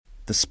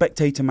The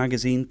Spectator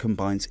magazine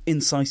combines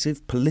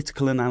incisive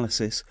political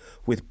analysis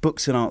with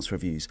books and arts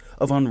reviews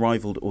of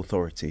unrivalled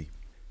authority.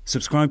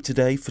 Subscribe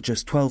today for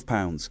just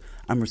 £12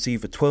 and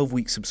receive a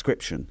 12-week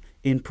subscription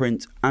in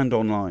print and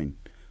online,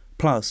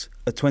 plus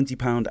a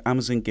 £20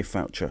 Amazon gift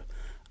voucher,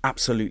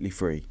 absolutely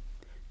free.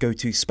 Go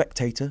to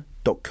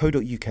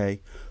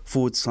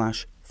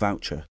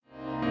spectator.co.uk/voucher.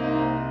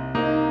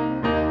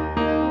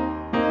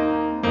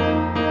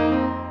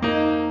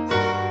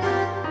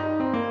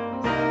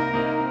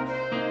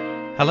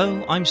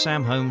 Hello, I'm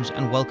Sam Holmes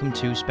and welcome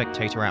to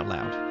Spectator Out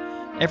Loud.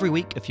 Every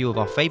week, a few of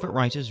our favourite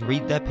writers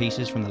read their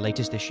pieces from the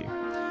latest issue.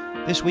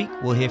 This week,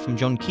 we'll hear from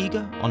John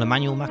Keeger on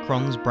Emmanuel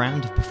Macron's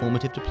brand of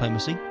performative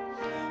diplomacy,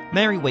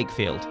 Mary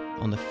Wakefield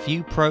on the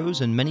few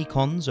pros and many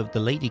cons of the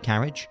lady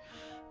carriage,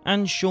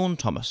 and Sean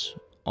Thomas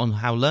on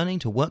how learning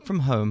to work from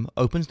home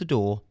opens the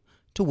door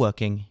to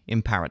working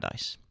in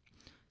paradise.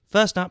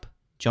 First up,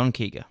 John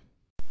Keeger.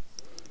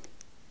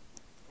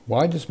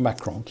 Why does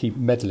Macron keep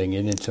meddling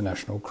in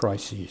international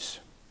crises?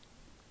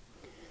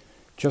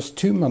 Just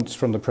 2 months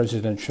from the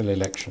presidential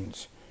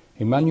elections,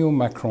 Emmanuel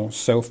Macron's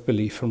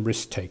self-belief and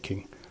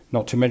risk-taking,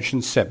 not to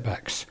mention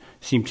setbacks,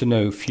 seem to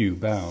know few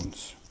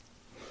bounds,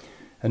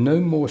 and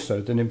no more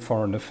so than in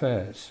foreign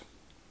affairs.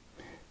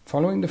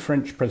 Following the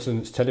French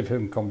president's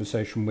telephone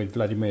conversation with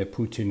Vladimir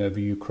Putin over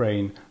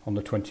Ukraine on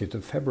the 20th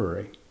of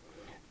February,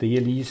 the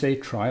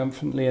Elysée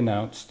triumphantly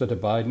announced that a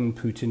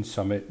Biden-Putin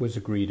summit was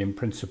agreed in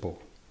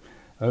principle,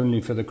 only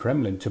for the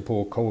Kremlin to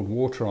pour cold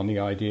water on the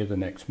idea the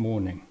next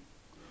morning.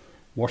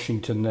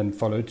 Washington then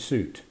followed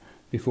suit,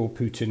 before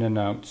Putin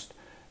announced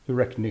the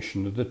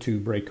recognition of the two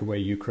breakaway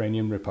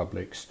Ukrainian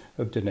republics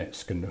of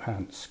Donetsk and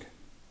Luhansk.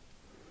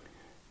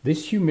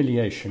 This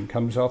humiliation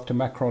comes after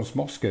Macron's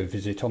Moscow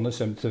visit on the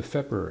 7th of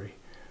February,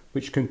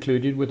 which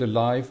concluded with a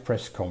live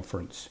press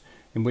conference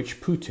in which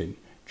Putin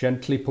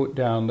gently put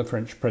down the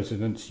French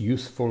president's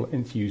youthful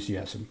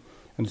enthusiasm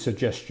and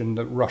suggestion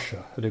that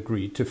Russia had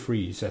agreed to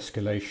freeze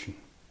escalation.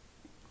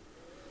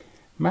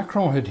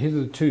 Macron had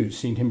hitherto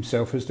seen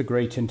himself as the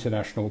great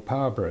international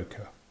power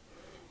broker.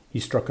 He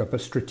struck up a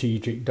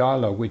strategic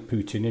dialogue with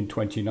Putin in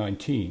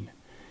 2019,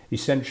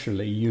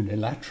 essentially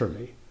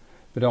unilaterally,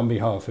 but on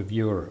behalf of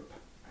Europe,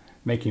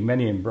 making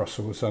many in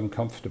Brussels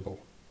uncomfortable.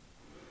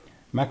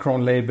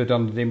 Macron laboured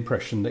under the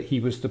impression that he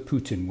was the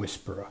Putin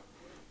whisperer,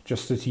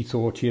 just as he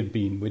thought he had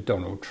been with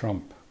Donald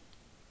Trump.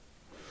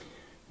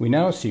 We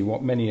now see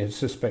what many had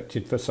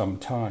suspected for some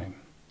time,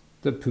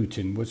 that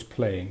Putin was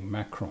playing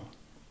Macron.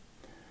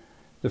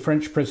 The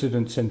French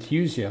president's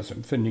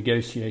enthusiasm for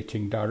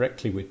negotiating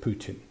directly with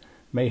Putin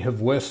may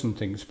have worsened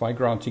things by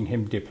granting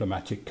him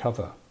diplomatic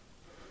cover.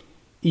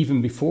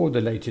 Even before the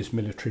latest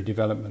military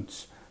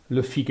developments,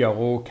 Le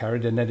Figaro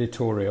carried an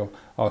editorial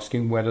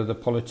asking whether the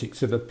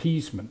politics of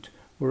appeasement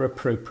were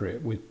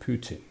appropriate with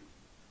Putin.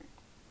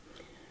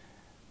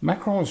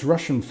 Macron's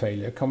Russian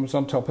failure comes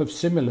on top of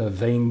similar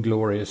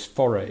vainglorious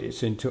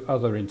forays into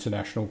other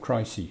international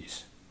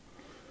crises.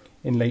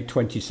 In late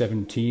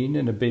 2017,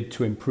 in a bid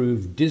to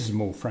improve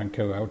dismal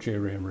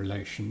Franco-Algerian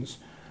relations,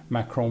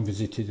 Macron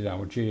visited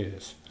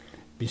Algiers,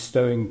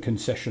 bestowing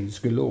concessions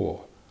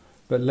galore,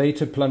 but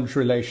later plunged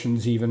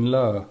relations even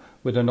lower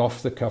with an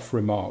off-the-cuff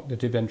remark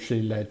that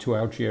eventually led to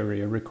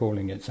Algeria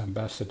recalling its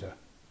ambassador.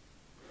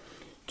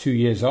 2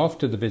 years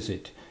after the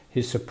visit,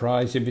 his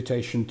surprise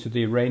invitation to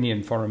the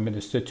Iranian foreign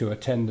minister to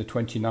attend the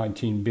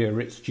 2019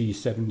 Biarritz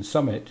G7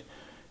 summit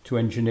to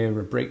engineer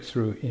a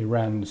breakthrough in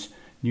Iran's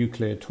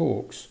nuclear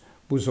talks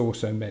was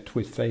also met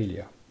with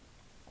failure.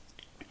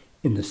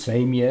 In the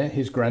same year,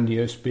 his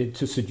grandiose bid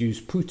to seduce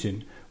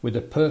Putin with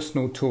a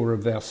personal tour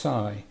of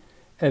Versailles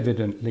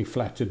evidently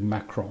flattered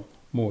Macron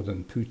more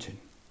than Putin.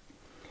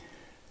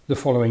 The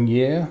following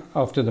year,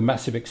 after the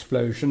massive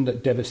explosion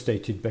that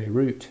devastated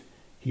Beirut,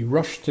 he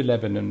rushed to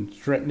Lebanon,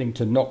 threatening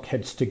to knock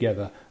heads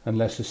together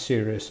unless a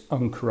serious,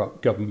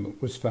 uncorrupt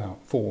government was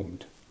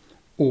formed,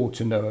 all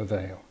to no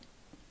avail.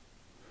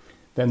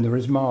 Then there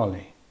is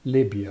Mali,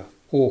 Libya,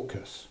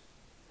 AUKUS.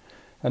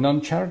 An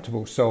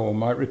uncharitable soul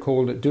might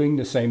recall that doing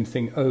the same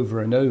thing over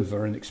and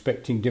over and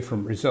expecting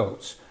different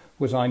results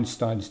was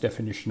Einstein's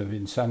definition of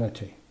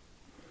insanity.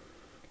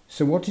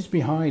 So what is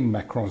behind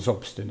Macron's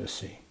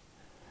obstinacy?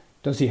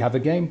 Does he have a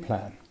game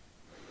plan?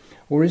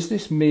 Or is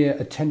this mere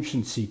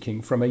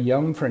attention-seeking from a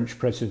young French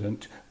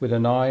president with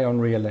an eye on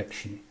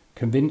re-election,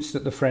 convinced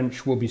that the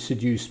French will be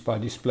seduced by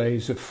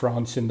displays of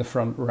France in the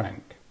front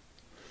rank?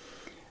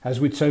 As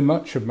with so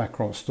much of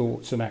Macron's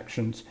thoughts and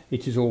actions,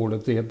 it is all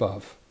of the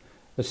above,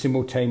 a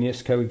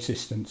simultaneous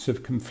coexistence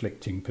of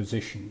conflicting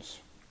positions.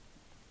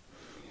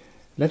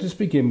 Let us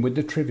begin with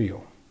the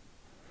trivial.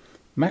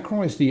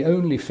 Macron is the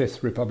only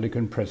fifth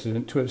Republican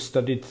president to have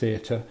studied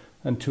theatre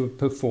and to have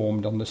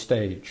performed on the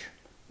stage,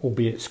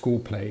 albeit school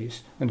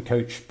plays and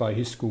coached by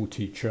his school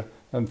teacher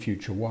and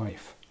future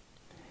wife.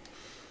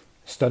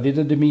 Study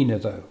the demeanour,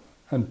 though,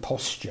 and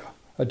posture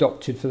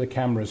adopted for the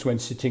cameras when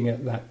sitting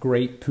at that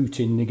great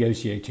Putin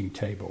negotiating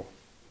table.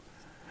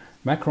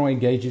 Macron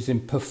engages in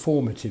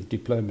performative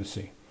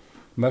diplomacy,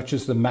 much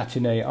as the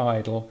matinee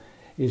idol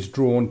is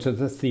drawn to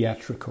the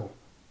theatrical,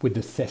 with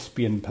the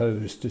thespian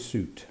pose to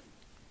suit.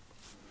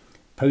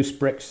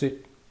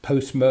 Post-Brexit,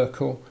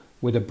 post-Merkel,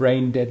 with a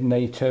brain-dead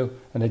NATO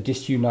and a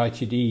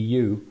disunited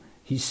EU,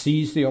 he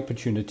seized the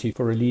opportunity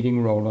for a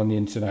leading role on the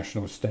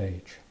international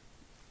stage.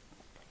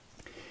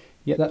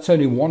 Yet that's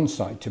only one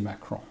side to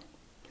Macron.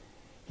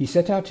 He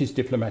set out his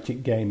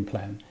diplomatic game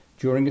plan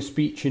during a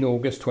speech in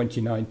August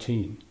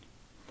 2019.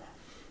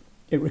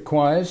 It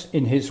requires,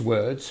 in his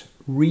words,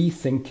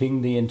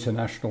 rethinking the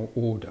international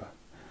order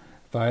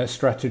via a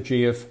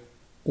strategy of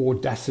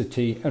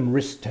audacity and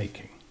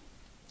risk-taking.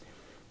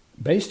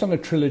 Based on a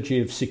trilogy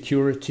of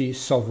security,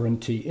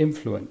 sovereignty,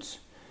 influence,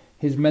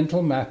 his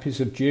mental map is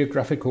of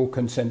geographical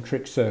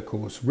concentric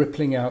circles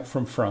rippling out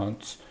from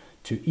France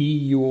to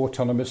EU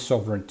autonomous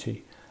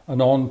sovereignty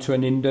and on to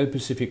an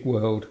Indo-Pacific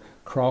world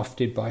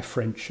crafted by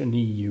French and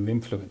EU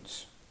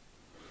influence.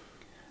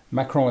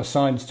 Macron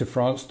assigns to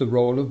France the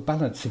role of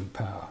balancing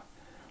power,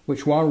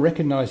 which, while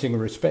recognising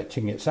and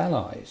respecting its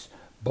allies,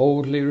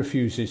 boldly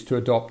refuses to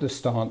adopt the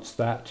stance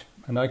that,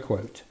 and I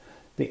quote,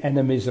 "the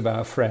enemies of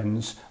our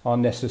friends are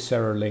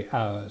necessarily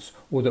ours,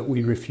 or that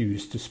we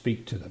refuse to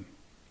speak to them."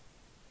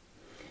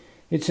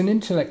 It's an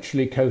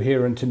intellectually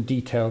coherent and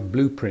detailed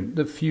blueprint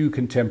that few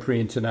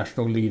contemporary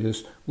international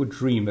leaders would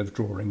dream of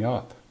drawing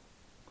up.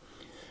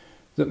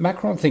 That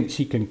Macron thinks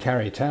he can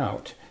carry it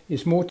out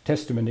is more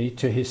testimony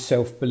to his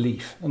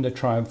self-belief and the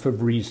triumph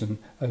of reason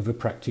over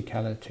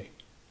practicality.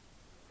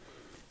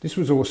 This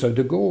was also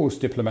de Gaulle's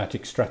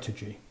diplomatic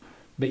strategy,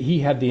 but he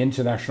had the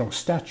international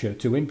stature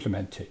to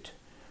implement it,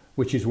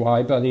 which is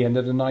why by the end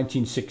of the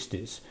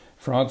 1960s,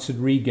 France had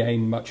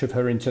regained much of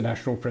her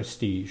international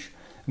prestige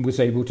and was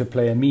able to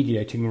play a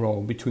mediating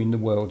role between the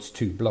world's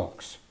two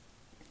blocs.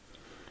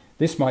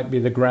 This might be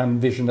the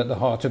grand vision at the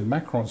heart of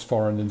Macron's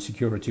foreign and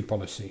security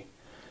policy,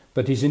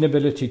 but his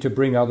inability to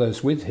bring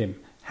others with him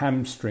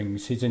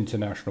hamstrings his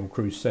international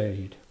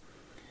crusade.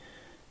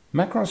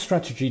 Macron's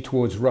strategy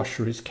towards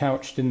Russia is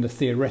couched in the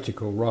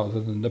theoretical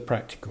rather than the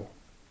practical.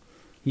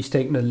 He's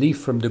taken a leaf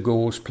from de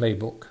Gaulle's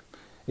playbook,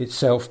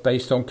 itself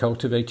based on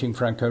cultivating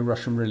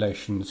Franco-Russian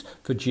relations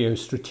for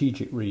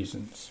geostrategic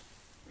reasons.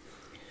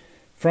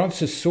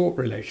 France has sought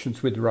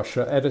relations with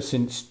Russia ever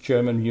since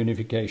German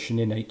unification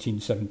in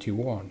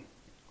 1871.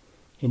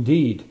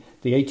 Indeed,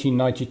 the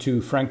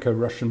 1892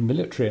 Franco-Russian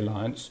military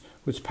alliance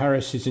was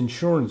Paris's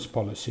insurance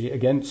policy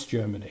against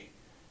Germany,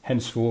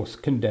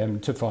 henceforth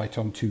condemned to fight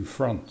on two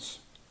fronts.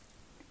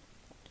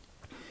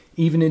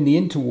 Even in the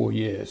interwar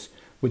years,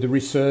 with a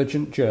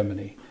resurgent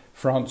Germany,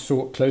 France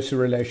sought closer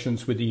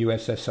relations with the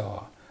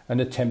USSR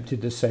and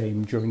attempted the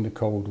same during the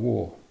Cold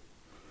War.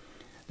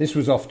 This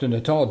was often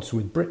at odds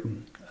with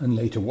Britain and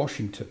later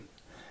Washington,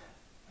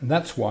 and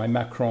that's why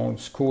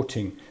Macron's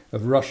courting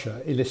of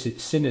Russia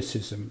elicits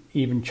cynicism,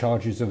 even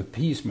charges of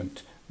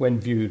appeasement, when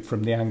viewed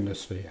from the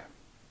Anglosphere.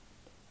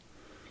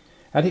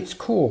 At its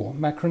core,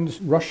 Macron's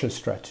Russia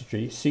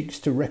strategy seeks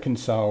to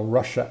reconcile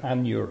Russia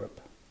and Europe.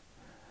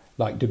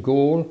 Like de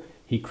Gaulle,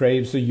 he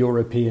craves a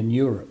European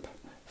Europe,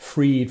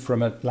 freed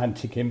from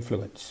Atlantic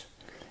influence.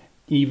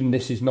 Even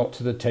this is not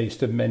to the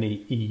taste of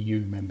many EU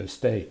member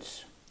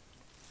states.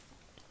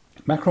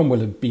 Macron will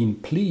have been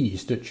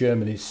pleased at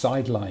Germany's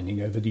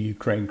sidelining over the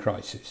Ukraine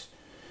crisis.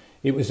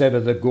 It was ever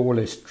the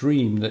Gaullist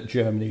dream that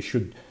Germany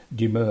should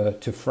demur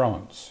to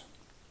France.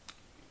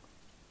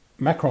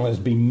 Macron has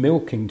been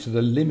milking to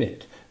the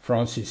limit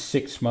France's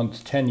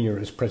 6-month tenure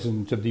as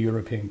President of the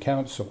European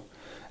Council,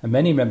 and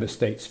many member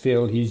states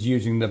feel he is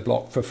using the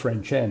bloc for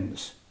French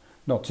ends,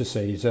 not to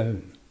say his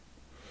own.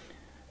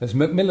 As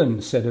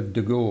Macmillan said of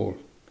de Gaulle,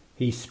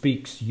 he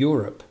speaks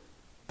Europe,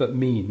 but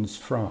means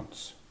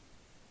France.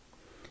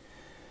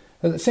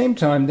 At the same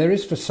time, there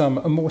is for some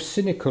a more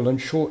cynical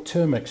and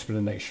short-term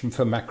explanation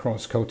for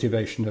Macron's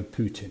cultivation of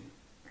Putin.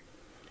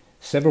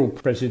 Several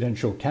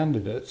presidential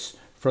candidates,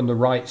 from the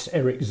right's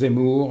Éric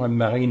Zemmour and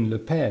Marine Le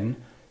Pen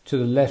to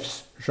the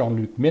left's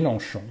Jean-Luc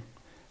Mélenchon,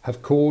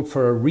 have called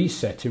for a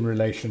reset in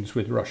relations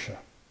with Russia.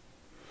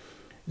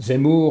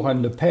 Zemmour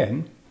and Le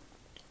Pen,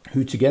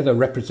 who together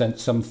represent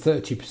some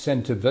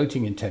 30% of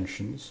voting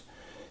intentions,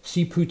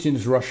 see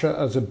Putin's Russia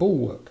as a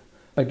bulwark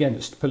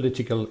against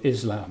political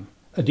Islam,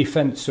 a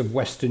defence of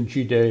Western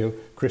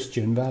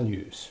Judeo-Christian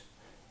values,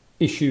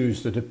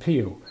 issues that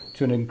appeal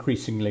to an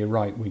increasingly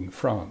right-wing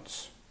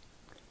France.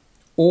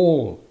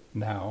 All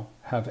now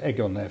have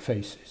egg on their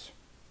faces.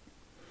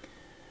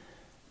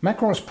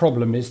 Macron's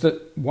problem is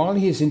that while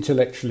he is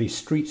intellectually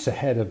streets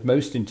ahead of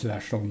most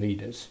international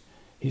leaders,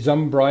 his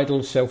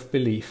unbridled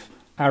self-belief,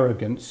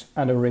 arrogance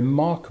and a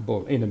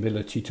remarkable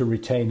inability to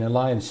retain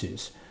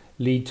alliances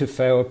lead to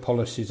failed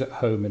policies at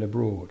home and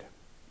abroad.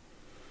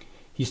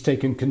 He's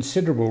taken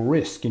considerable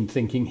risk in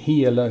thinking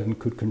he alone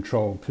could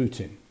control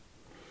Putin.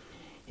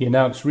 He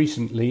announced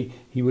recently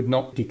he would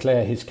not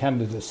declare his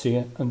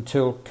candidacy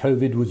until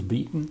COVID was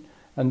beaten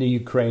and the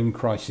Ukraine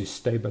crisis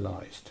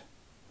stabilised.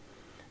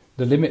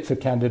 The limit for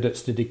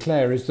candidates to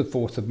declare is the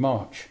 4th of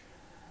March,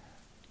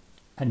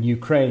 and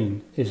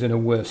Ukraine is in a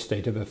worse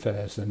state of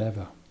affairs than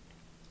ever.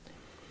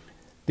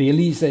 The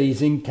Elysée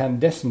is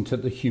incandescent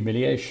at the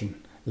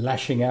humiliation,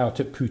 lashing out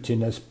at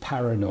Putin as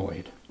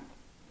paranoid.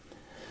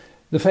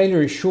 The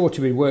failure is sure to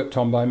be worked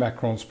on by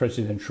Macron's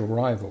presidential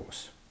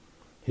rivals.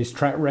 His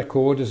track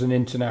record as an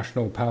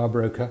international power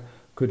broker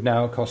could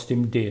now cost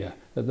him dear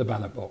at the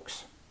ballot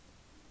box.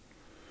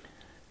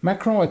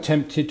 Macron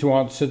attempted to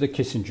answer the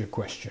Kissinger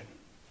question.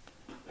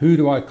 Who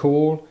do I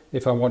call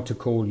if I want to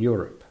call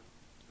Europe?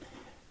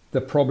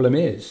 The problem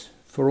is,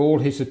 for all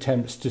his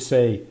attempts to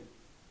say,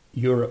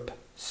 Europe,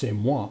 c'est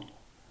moi,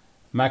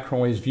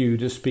 Macron is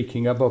viewed as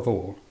speaking above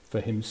all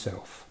for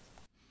himself.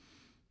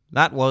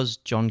 That was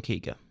John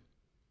Keeger.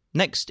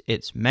 Next,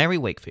 it's Mary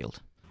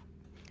Wakefield.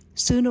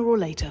 Sooner or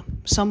later,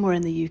 somewhere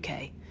in the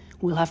UK,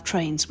 we'll have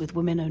trains with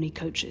women-only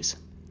coaches.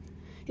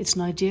 It's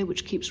an idea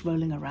which keeps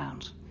rolling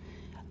around.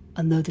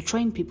 And though the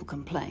train people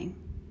complain,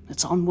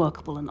 it's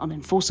unworkable and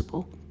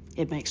unenforceable,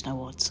 it makes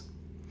no odds.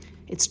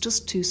 It's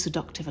just too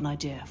seductive an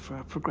idea for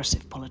a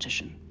progressive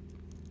politician.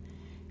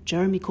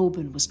 Jeremy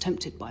Corbyn was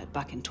tempted by it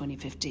back in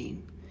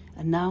 2015,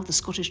 and now the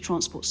Scottish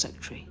Transport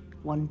Secretary,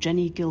 one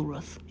Jenny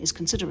Gilruth, is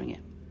considering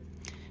it.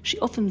 She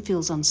often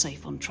feels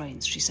unsafe on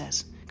trains, she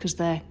says, because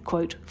they're,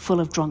 quote, full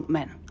of drunk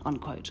men,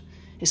 unquote,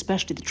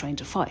 especially the train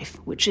to Fife,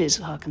 which is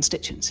her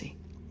constituency.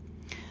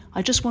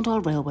 I just want our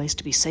railways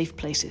to be safe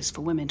places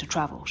for women to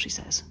travel, she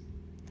says.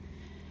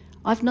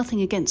 I've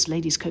nothing against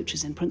ladies'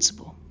 coaches in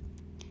principle.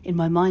 In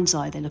my mind's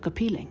eye, they look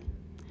appealing.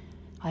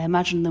 I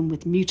imagine them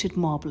with muted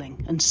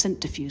marbling and scent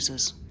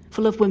diffusers,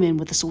 full of women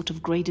with the sort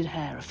of braided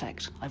hair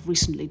effect I've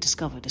recently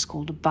discovered is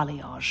called a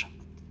balayage.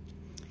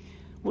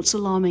 What's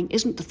alarming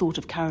isn't the thought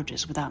of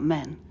carriages without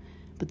men,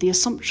 but the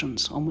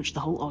assumptions on which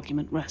the whole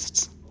argument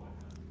rests.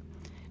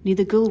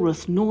 Neither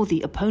Gilruth nor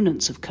the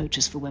opponents of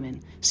coaches for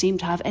women seem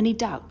to have any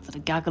doubt that a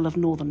gaggle of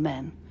northern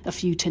men, a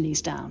few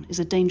tinnies down, is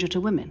a danger to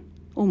women,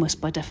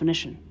 almost by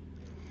definition.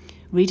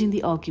 Reading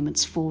the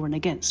arguments for and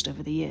against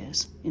over the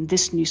years, in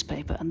this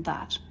newspaper and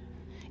that,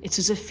 it's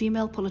as if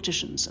female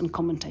politicians and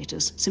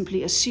commentators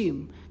simply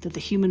assume that the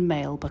human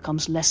male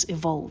becomes less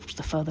evolved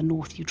the further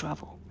north you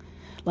travel,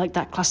 like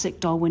that classic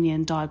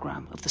Darwinian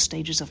diagram of the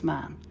stages of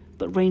man,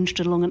 but ranged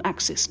along an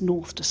axis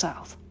north to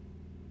south.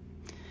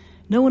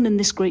 No one in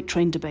this great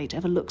train debate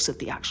ever looks at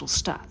the actual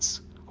stats,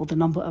 or the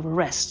number of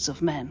arrests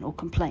of men or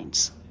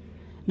complaints.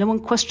 No one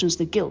questions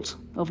the guilt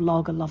of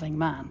lager-loving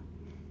man.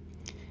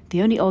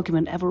 The only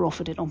argument ever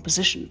offered in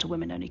opposition to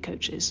women-only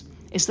coaches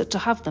is that to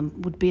have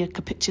them would be a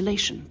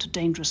capitulation to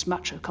dangerous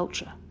macho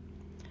culture.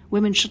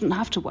 Women shouldn't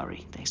have to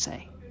worry, they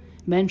say.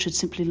 Men should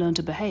simply learn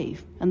to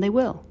behave, and they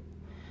will.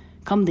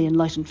 Come the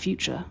enlightened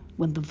future,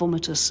 when the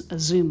vomitous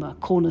Azuma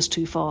corners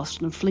too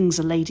fast and flings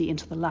a lady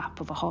into the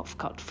lap of a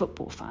half-cut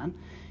football fan,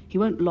 he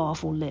won't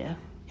laugh or leer,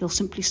 he'll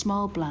simply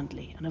smile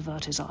blandly and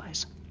avert his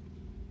eyes.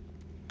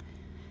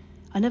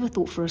 I never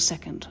thought for a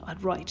second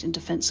I'd write in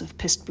defence of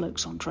pissed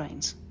blokes on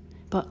trains,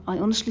 but I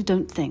honestly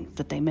don't think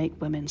that they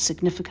make women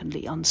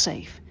significantly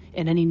unsafe,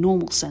 in any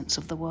normal sense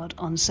of the word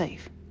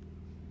unsafe.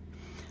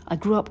 I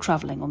grew up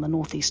travelling on the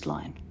North East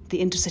Line, the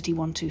Intercity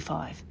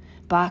 125,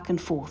 back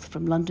and forth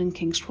from London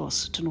King's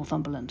Cross to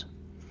Northumberland,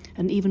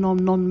 and even on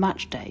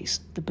non-match days,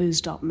 the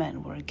boozed-up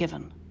men were a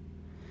given.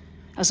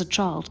 As a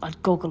child,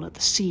 I'd goggle at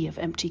the sea of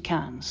empty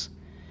cans.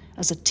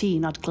 As a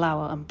teen, I'd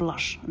glower and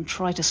blush and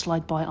try to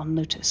slide by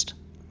unnoticed.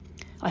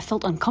 I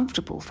felt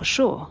uncomfortable, for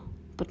sure,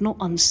 but not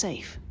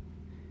unsafe.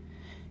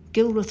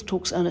 Gilruth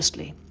talks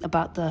earnestly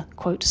about the,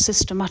 quote,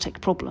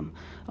 systematic problem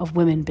of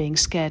women being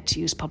scared to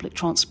use public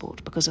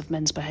transport because of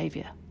men's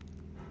behaviour.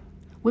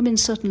 Women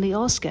certainly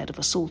are scared of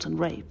assault and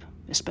rape,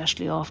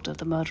 especially after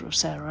the murder of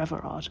Sarah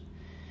Everard,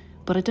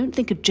 but I don't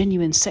think a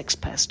genuine sex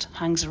pest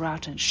hangs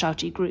around in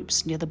shouty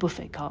groups near the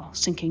buffet car,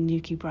 sinking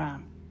Nuki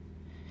Brown.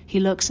 He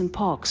lurks in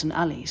parks and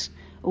alleys,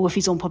 or if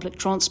he's on public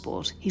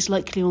transport, he's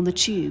likely on the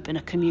tube in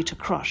a commuter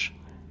crush.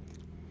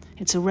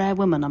 It's a rare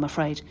woman, I'm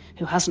afraid,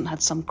 who hasn't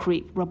had some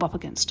creep rub up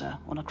against her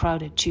on a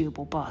crowded tube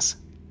or bus.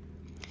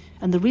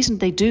 And the reason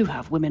they do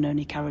have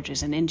women-only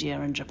carriages in India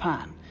and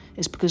Japan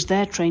is because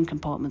their train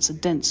compartments are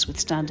dense with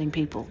standing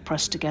people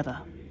pressed together.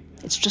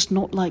 It's just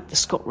not like the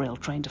ScotRail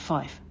train to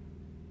Fife.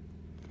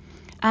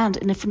 And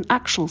if an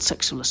actual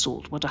sexual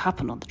assault were to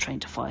happen on the train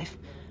to Fife,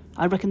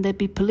 I reckon there'd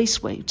be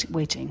police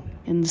waiting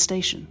in the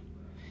station.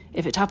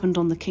 If it happened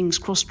on the King's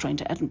Cross train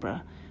to Edinburgh,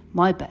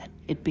 my bet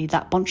it'd be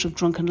that bunch of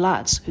drunken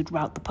lads who'd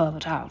rout the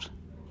pervert out.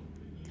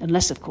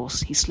 Unless, of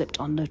course, he slipped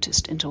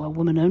unnoticed into a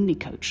woman-only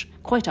coach,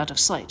 quite out of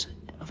sight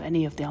of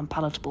any of the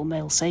unpalatable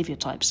male saviour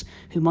types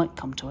who might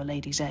come to a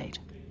lady's aid.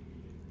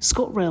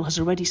 ScotRail has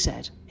already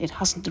said it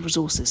hasn't the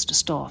resources to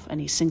staff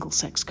any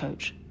single-sex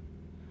coach.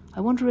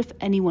 I wonder if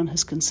anyone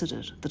has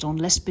considered that on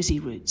less busy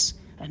routes,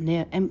 a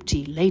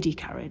near-empty lady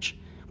carriage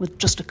with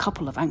just a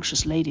couple of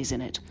anxious ladies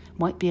in it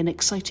might be an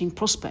exciting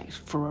prospect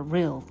for a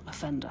real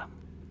offender.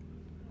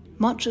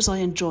 Much as I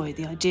enjoy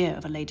the idea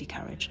of a lady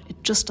carriage,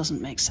 it just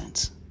doesn't make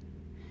sense.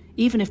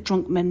 Even if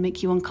drunk men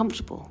make you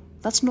uncomfortable,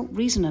 that's not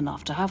reason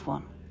enough to have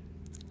one.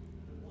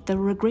 There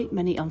are a great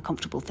many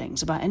uncomfortable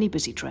things about any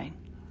busy train.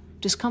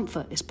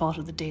 Discomfort is part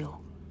of the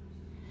deal.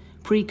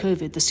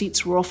 Pre-COVID, the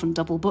seats were often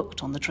double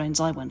booked on the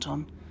trains I went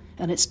on,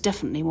 and it's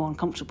definitely more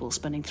uncomfortable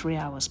spending 3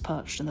 hours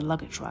perched in the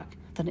luggage rack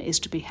than it is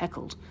to be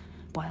heckled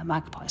by a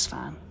Magpies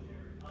fan.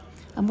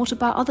 And what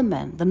about other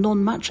men, the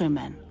non-macho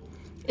men?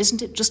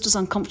 Isn't it just as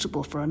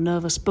uncomfortable for a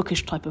nervous,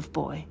 bookish type of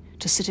boy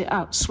to sit it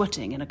out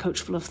sweating in a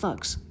coach full of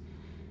thugs?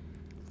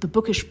 The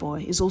bookish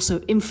boy is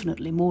also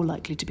infinitely more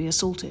likely to be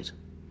assaulted.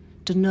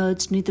 Do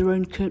nerds need their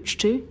own coach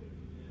too?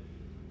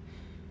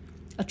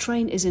 A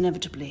train is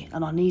inevitably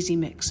an uneasy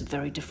mix of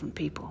very different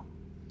people,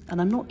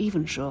 and I'm not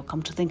even sure,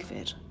 come to think of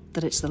it,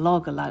 that it's the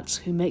lager louts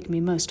who make me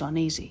most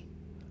uneasy.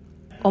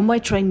 On my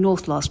train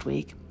north last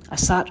week, I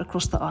sat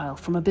across the aisle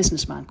from a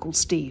businessman called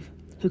Steve,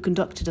 who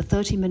conducted a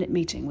 30-minute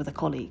meeting with a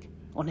colleague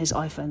on his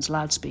iPhone's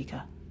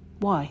loudspeaker.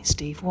 Why,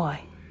 Steve,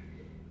 why?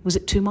 Was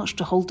it too much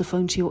to hold the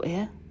phone to your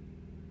ear?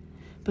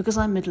 Because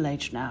I'm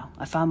middle-aged now,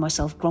 I found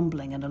myself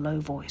grumbling in a low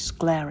voice,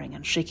 glaring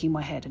and shaking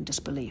my head in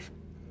disbelief.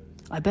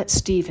 I bet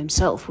Steve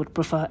himself would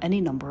prefer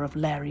any number of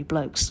leery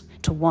blokes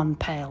to one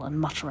pale and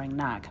muttering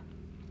nag.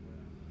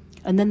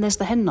 And then there's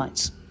the hen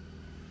nights.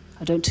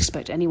 I don't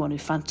expect anyone who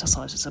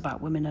fantasises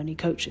about women-only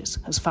coaches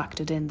has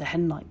factored in the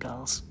hen night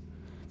girls.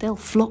 They'll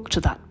flock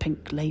to that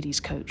pink ladies'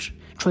 coach,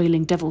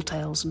 trailing devil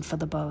tails and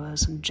feather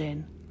boas and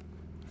gin.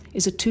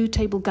 Is a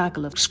two-table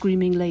gaggle of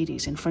screaming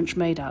ladies in French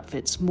maid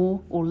outfits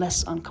more or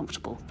less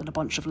uncomfortable than a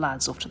bunch of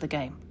lads off to the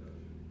game?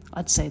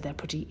 I'd say they're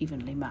pretty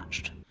evenly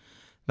matched.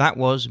 That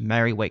was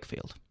Mary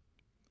Wakefield.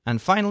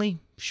 And finally,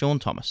 Sean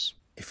Thomas.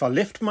 If I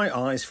lift my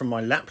eyes from my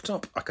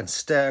laptop, I can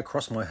stare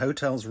across my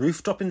hotel's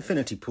rooftop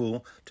infinity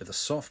pool to the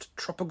soft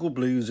tropical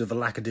blues of the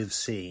Laccadive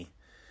Sea.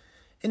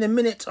 In a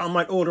minute, I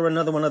might order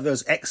another one of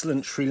those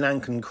excellent Sri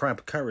Lankan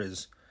crab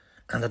curries,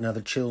 and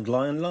another chilled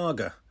lion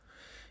lager.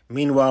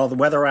 Meanwhile, the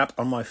weather app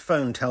on my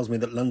phone tells me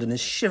that London is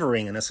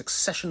shivering in a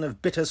succession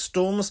of bitter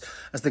storms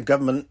as the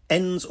government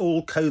ends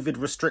all COVID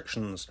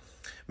restrictions,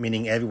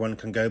 meaning everyone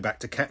can go back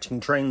to catching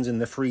trains in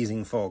the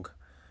freezing fog.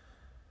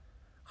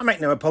 I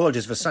make no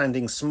apologies for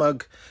sounding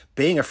smug.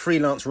 Being a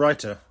freelance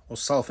writer, or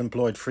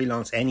self-employed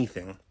freelance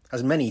anything,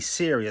 has many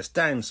serious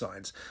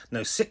downsides.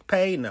 No sick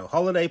pay, no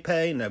holiday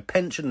pay, no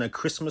pension, no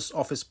Christmas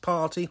office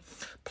party,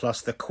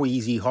 plus the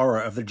queasy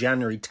horror of the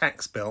January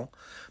tax bill.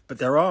 But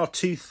there are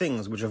two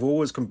things which have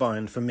always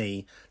combined for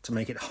me to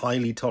make it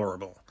highly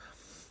tolerable.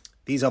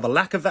 These are the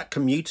lack of that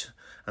commute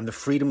and the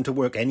freedom to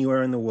work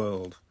anywhere in the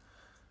world.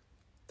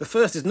 The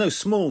first is no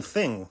small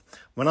thing.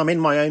 When I'm in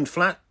my own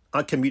flat,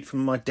 I commute from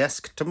my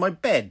desk to my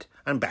bed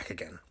and back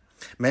again.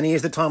 Many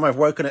is the time I've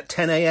woken at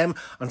 10 a.m.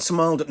 and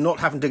smiled at not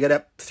having to get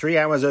up 3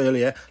 hours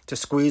earlier to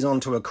squeeze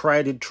onto a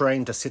crowded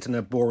train to sit in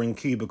a boring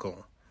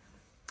cubicle.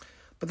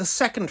 But the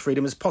second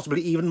freedom is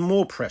possibly even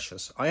more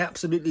precious. I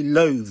absolutely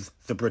loathe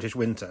the British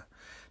winter.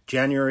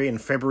 January and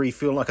February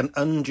feel like an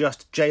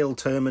unjust jail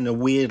term in a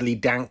weirdly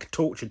dank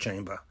torture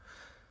chamber.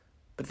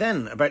 But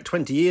then, about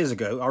 20 years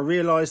ago, I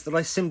realised that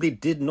I simply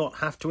did not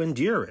have to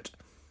endure it.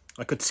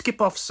 I could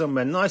skip off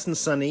somewhere nice and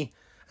sunny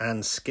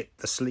and skip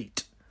the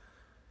sleet.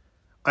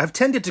 I have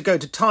tended to go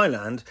to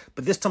Thailand,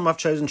 but this time I've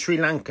chosen Sri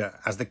Lanka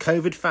as the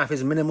COVID faff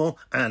is minimal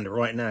and,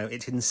 right now,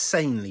 it's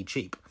insanely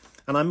cheap.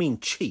 And I mean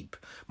cheap.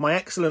 My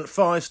excellent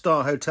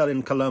 5-star hotel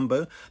in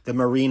Colombo, the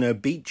Merino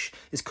Beach,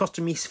 is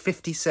costing me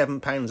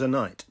 £57 a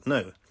night.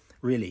 No,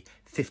 really,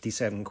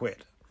 57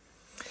 quid.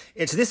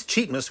 It's this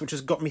cheapness which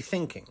has got me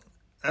thinking.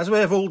 As we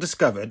have all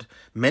discovered,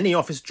 many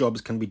office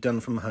jobs can be done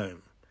from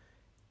home.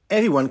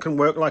 Everyone can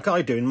work like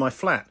I do in my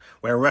flat,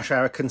 where rush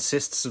hour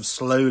consists of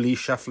slowly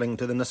shuffling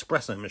to the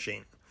Nespresso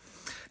machine.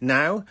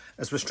 Now,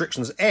 as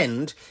restrictions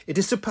end, it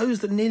is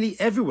supposed that nearly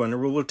everyone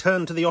will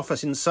return to the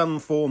office in some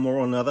form or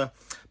another,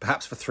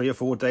 perhaps for 3 or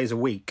 4 days a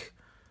week.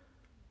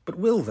 But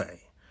will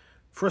they?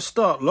 For a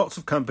start, lots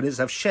of companies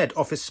have shed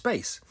office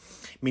space,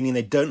 meaning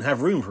they don't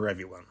have room for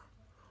everyone.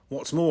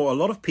 What's more, a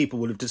lot of people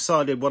will have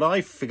decided what I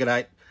figured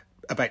out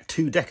about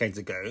 2 decades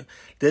ago,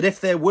 that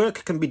if their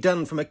work can be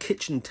done from a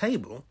kitchen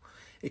table,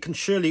 it can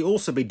surely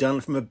also be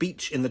done from a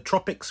beach in the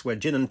tropics where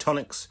gin and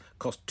tonics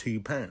cost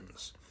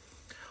 £2.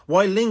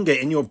 Why linger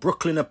in your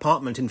Brooklyn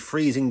apartment in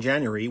freezing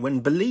January when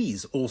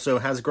Belize also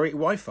has great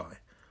Wi-Fi?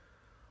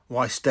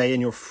 Why stay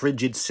in your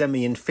frigid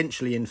semi in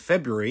Finchley in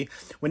February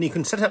when you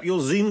can set up your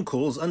Zoom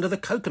calls under the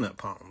coconut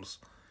palms?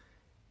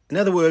 In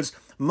other words,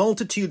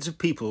 multitudes of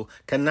people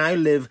can now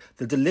live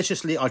the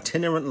deliciously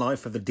itinerant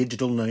life of the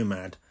digital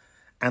nomad,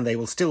 and they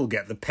will still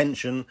get the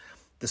pension,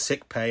 the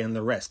sick pay and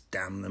the rest,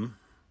 damn them.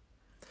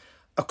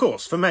 Of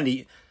course, for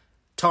many,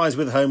 ties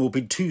with home will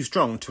be too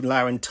strong to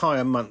allow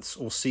entire months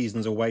or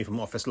seasons away from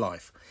office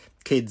life.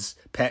 Kids,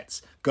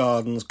 pets,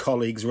 gardens,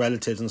 colleagues,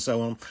 relatives and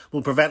so on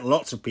will prevent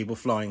lots of people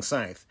flying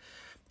south.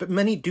 But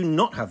many do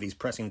not have these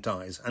pressing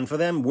ties, and for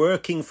them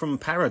working from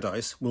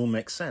paradise will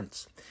make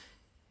sense.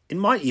 It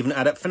might even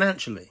add up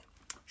financially.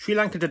 Sri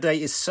Lanka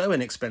today is so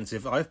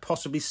inexpensive I've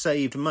possibly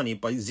saved money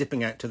by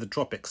zipping out to the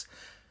tropics.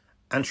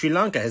 And Sri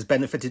Lanka has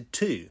benefited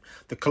too.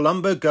 The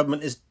Colombo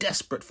government is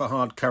desperate for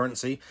hard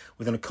currency,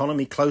 with an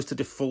economy close to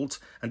default,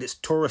 and its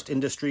tourist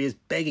industry is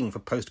begging for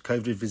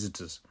post-COVID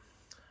visitors.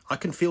 I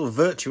can feel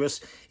virtuous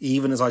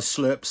even as I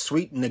slurp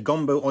sweet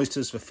Negombo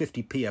oysters for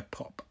 50p a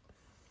pop.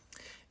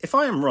 If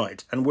I am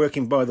right, and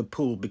working by the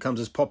pool becomes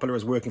as popular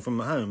as working from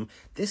home,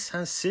 this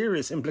has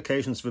serious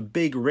implications for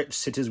big, rich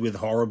cities with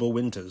horrible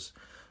winters.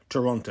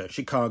 Toronto,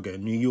 Chicago,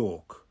 New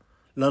York,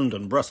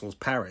 London, Brussels,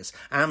 Paris,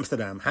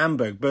 Amsterdam,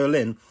 Hamburg,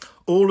 Berlin,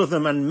 all of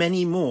them and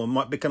many more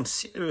might become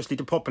seriously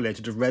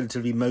depopulated of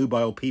relatively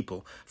mobile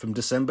people from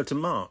December to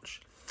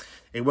March.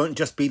 It won't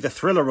just be the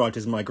thriller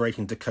writers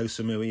migrating to Koh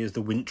Samui as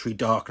the wintry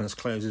darkness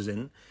closes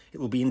in. It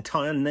will be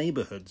entire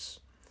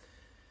neighbourhoods.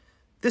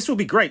 This will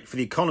be great for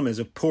the economies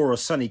of poorer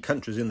sunny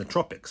countries in the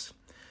tropics,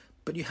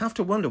 but you have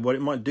to wonder what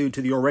it might do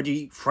to the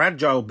already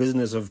fragile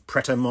business of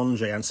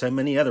pret-a-manger and so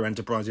many other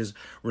enterprises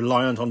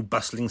reliant on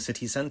bustling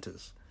city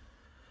centres.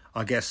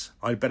 I guess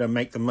I'd better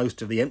make the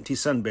most of the empty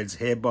sunbeds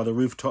here by the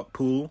rooftop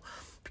pool,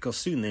 because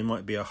soon they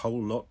might be a whole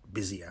lot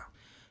busier.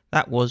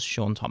 That was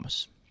Sean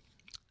Thomas.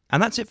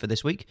 And that's it for this week.